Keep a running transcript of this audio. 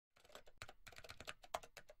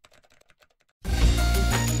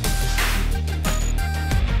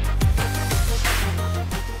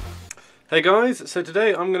Hey guys, so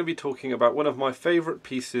today I'm going to be talking about one of my favourite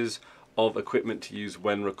pieces of equipment to use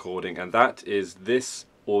when recording, and that is this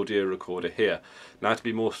audio recorder here. Now, to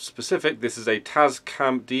be more specific, this is a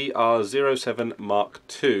Tascam DR-07 Mark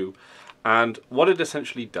II, and what it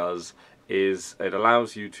essentially does is it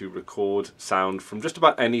allows you to record sound from just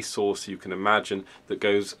about any source you can imagine that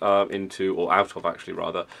goes into, or out of actually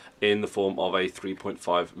rather, in the form of a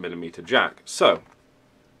 3.5mm jack. So,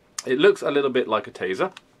 it looks a little bit like a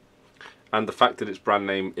taser, and the fact that its brand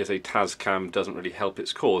name is a Tascam doesn't really help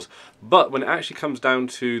its cause. But when it actually comes down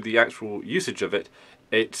to the actual usage of it,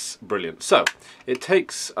 it's brilliant. So, it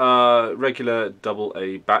takes regular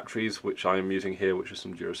AA batteries, which I am using here, which are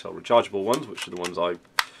some Duracell rechargeable ones, which are the ones I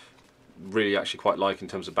really actually quite like in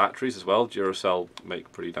terms of batteries as well. Duracell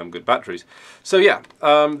make pretty damn good batteries. So yeah,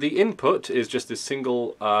 the input is just this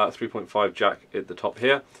single 3.5 jack at the top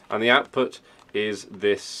here, and the output is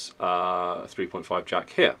this 3.5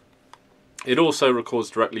 jack here. It also records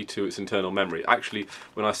directly to its internal memory. Actually,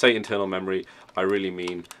 when I say internal memory, I really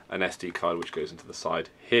mean an SD card which goes into the side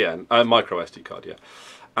here, a micro SD card, yeah.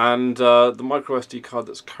 And the micro SD card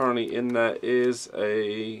that's currently in there is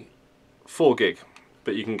a 4 gig,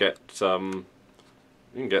 but you can get them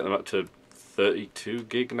up to 32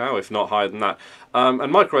 gig now, if not higher than that.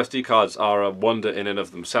 And micro SD cards are a wonder in and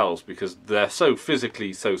of themselves because they're so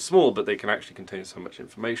physically so small, but they can actually contain so much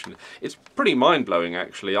information. It's pretty mind-blowing,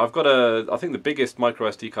 actually. I think the biggest micro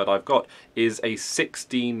SD card I've got is a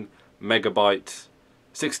 16 gigabyte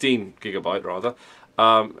rather,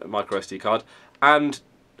 micro SD card. And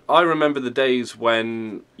I remember the days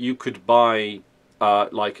when you could buy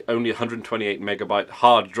like only 128 megabyte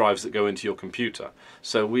hard drives that go into your computer.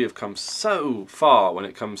 So we have come so far when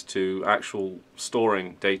it comes to actual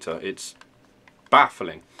storing data. It's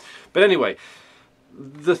baffling. But anyway,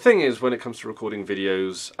 the thing is, when it comes to recording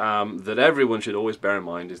videos, that everyone should always bear in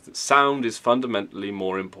mind is that sound is fundamentally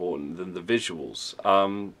more important than the visuals.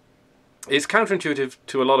 It's counterintuitive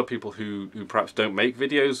to a lot of people who perhaps don't make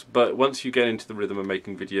videos, but once you get into the rhythm of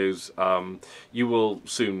making videos, you will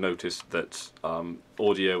soon notice that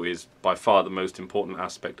audio is by far the most important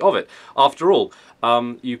aspect of it. After all,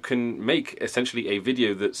 you can make essentially a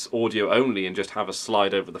video that's audio only and just have a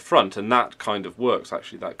slide over the front, and that kind of works.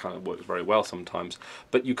 Actually, that kind of works very well sometimes.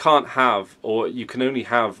 But you can't have, or you can only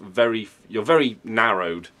have you're very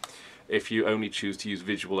narrowed if you only choose to use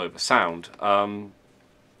visual over sound.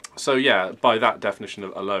 So yeah, by that definition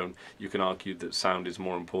alone, you can argue that sound is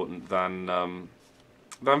more important than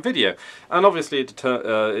video. And obviously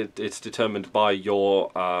it's determined by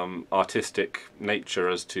your artistic nature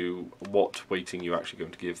as to what weighting you're actually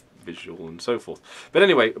going to give visual and so forth. But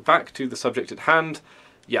anyway, back to the subject at hand.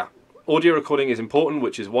 Yeah, audio recording is important,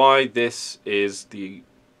 which is why this is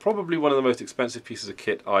probably one of the most expensive pieces of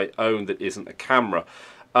kit I own that isn't a camera.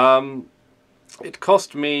 It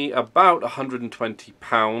cost me about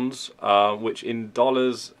 £120, which in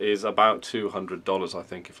dollars is about $200, I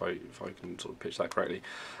think, if I can sort of pitch that correctly,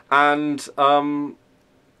 and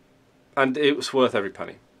it was worth every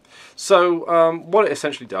penny. So what it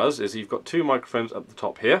essentially does is you've got two microphones up the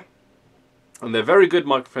top here, and they're very good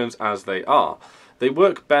microphones as they are. They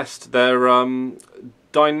work best. They're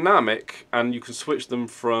dynamic, and you can switch them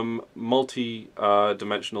from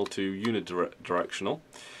multi-dimensional to unidirectional.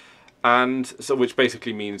 And so, which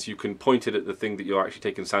basically means you can point it at the thing that you're actually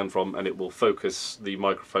taking sound from and it will focus the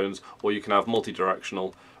microphones, or you can have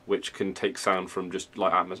multi-directional, which can take sound from just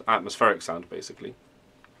like atmospheric sound basically.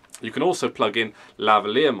 You can also plug in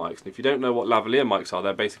lavalier mics, and if you don't know what lavalier mics are,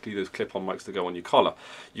 they're basically those clip-on mics that go on your collar.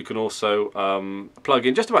 You can also plug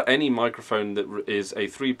in just about any microphone that is a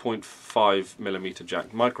 3.5mm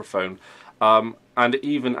jack microphone, and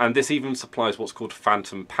this even supplies what's called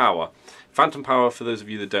phantom power. Phantom power, for those of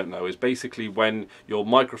you that don't know, is basically when your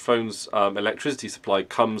microphone's electricity supply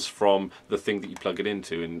comes from the thing that you plug it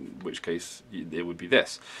into, in which case it would be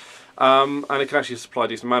this. And it can actually supply a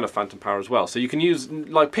decent amount of phantom power as well. So you can use,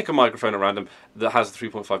 pick a microphone at random that has a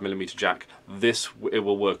 3.5mm jack. It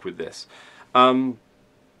will work with this.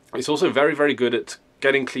 It's also very, very good at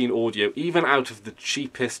getting clean audio, even out of the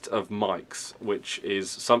cheapest of mics, which is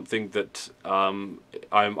something that I'm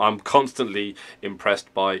constantly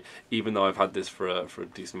impressed by, even though I've had this for a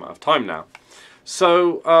decent amount of time now.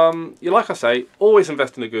 So, like I say, always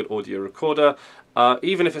invest in a good audio recorder.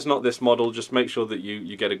 Even if it's not this model, just make sure that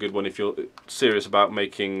you get a good one if you're serious about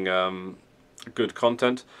making good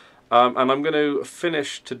content. And I'm going to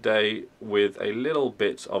finish today with a little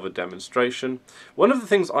bit of a demonstration. One of the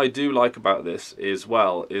things I do like about this as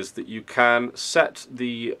well is that you can set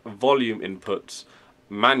the volume inputs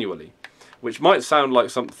manually. which might sound like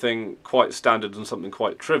something quite standard and something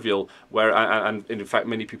quite trivial, where and in fact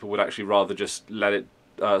many people would actually rather just let it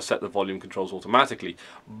set the volume controls automatically.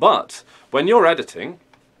 But when you're editing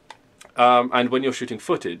and when you're shooting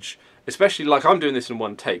footage, especially like I'm doing this in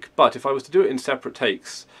one take, but if I was to do it in separate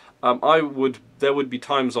takes, there would be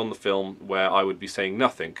times on the film where I would be saying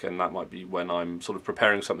nothing, and that might be when I'm sort of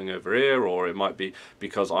preparing something over here, or it might be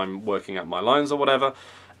because I'm working out my lines or whatever.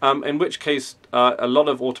 In which case, a lot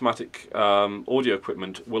of automatic audio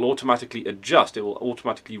equipment will automatically adjust. It will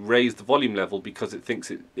automatically raise the volume level because it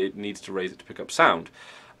thinks it needs to raise it to pick up sound.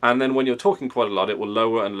 And then when you're talking quite a lot, it will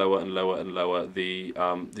lower and lower and lower and lower the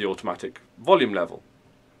automatic volume level.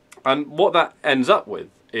 And what that ends up with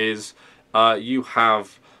is you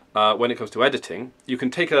have, when it comes to editing, you can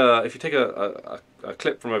take if you take a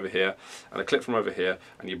clip from over here and a clip from over here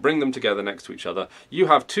and you bring them together next to each other, you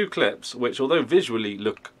have two clips which, although visually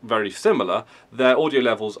look very similar, their audio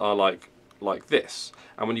levels are like this.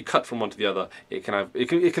 And when you cut from one to the other, it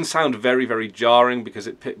can sound very, very jarring because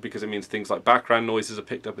it means things like background noises are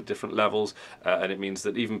picked up at different levels, and it means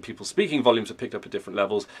that even people speaking volumes are picked up at different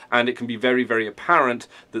levels, and it can be very, very apparent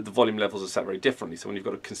that the volume levels are set very differently. So when you've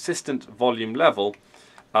got a consistent volume level,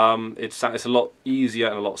 it's a lot easier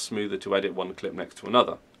and a lot smoother to edit one clip next to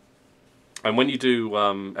another. And when you do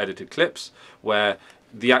edited clips where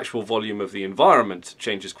the actual volume of the environment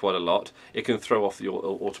changes quite a lot, it can throw off the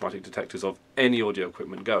automatic detectors of any audio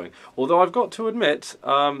equipment going. Although I've got to admit,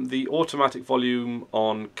 the automatic volume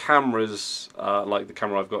on cameras, like the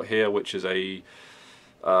camera I've got here, which is a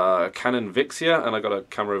Canon Vixia, and I've got a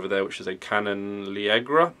camera over there which is a Canon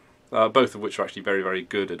Liegra, both of which are actually very, very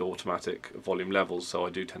good at automatic volume levels, so I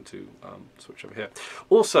do tend to switch over here.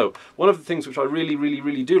 Also, one of the things which I really, really,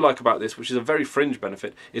 really do like about this, which is a very fringe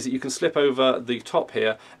benefit, is that you can slip over the top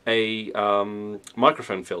here a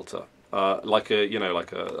microphone filter. Like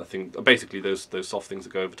a thing, basically those soft things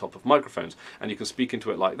that go over top of microphones, and you can speak into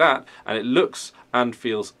it like that, and it looks and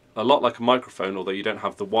feels a lot like a microphone, although you don't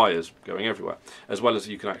have the wires going everywhere, as well as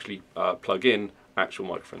you can actually plug in actual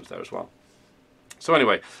microphones there as well. So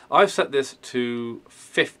anyway, I've set this to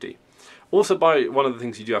 50. Also, one of the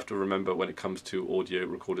things you do have to remember when it comes to audio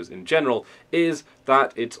recorders in general is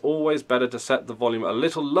that it's always better to set the volume a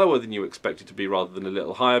little lower than you expect it to be rather than a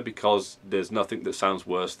little higher, because there's nothing that sounds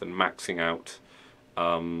worse than maxing out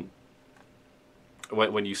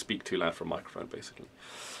when you speak too loud for a microphone, basically.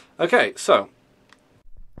 Okay, so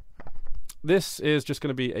this is just going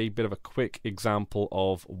to be a bit of a quick example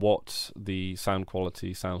of what the sound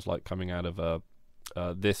quality sounds like coming out of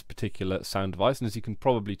this particular sound device, and as you can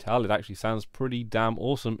probably tell, it actually sounds pretty damn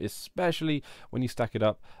awesome, especially when you stack it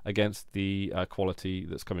up against the quality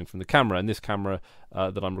that's coming from the camera. And this camera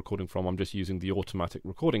that I'm recording from, I'm just using the automatic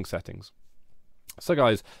recording settings. So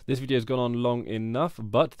guys, this video has gone on long enough,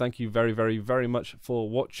 but thank you very, very, very much for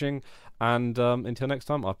watching, and until next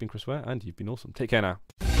time, I've been Chris Ware, and you've been awesome. Take care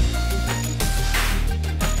now.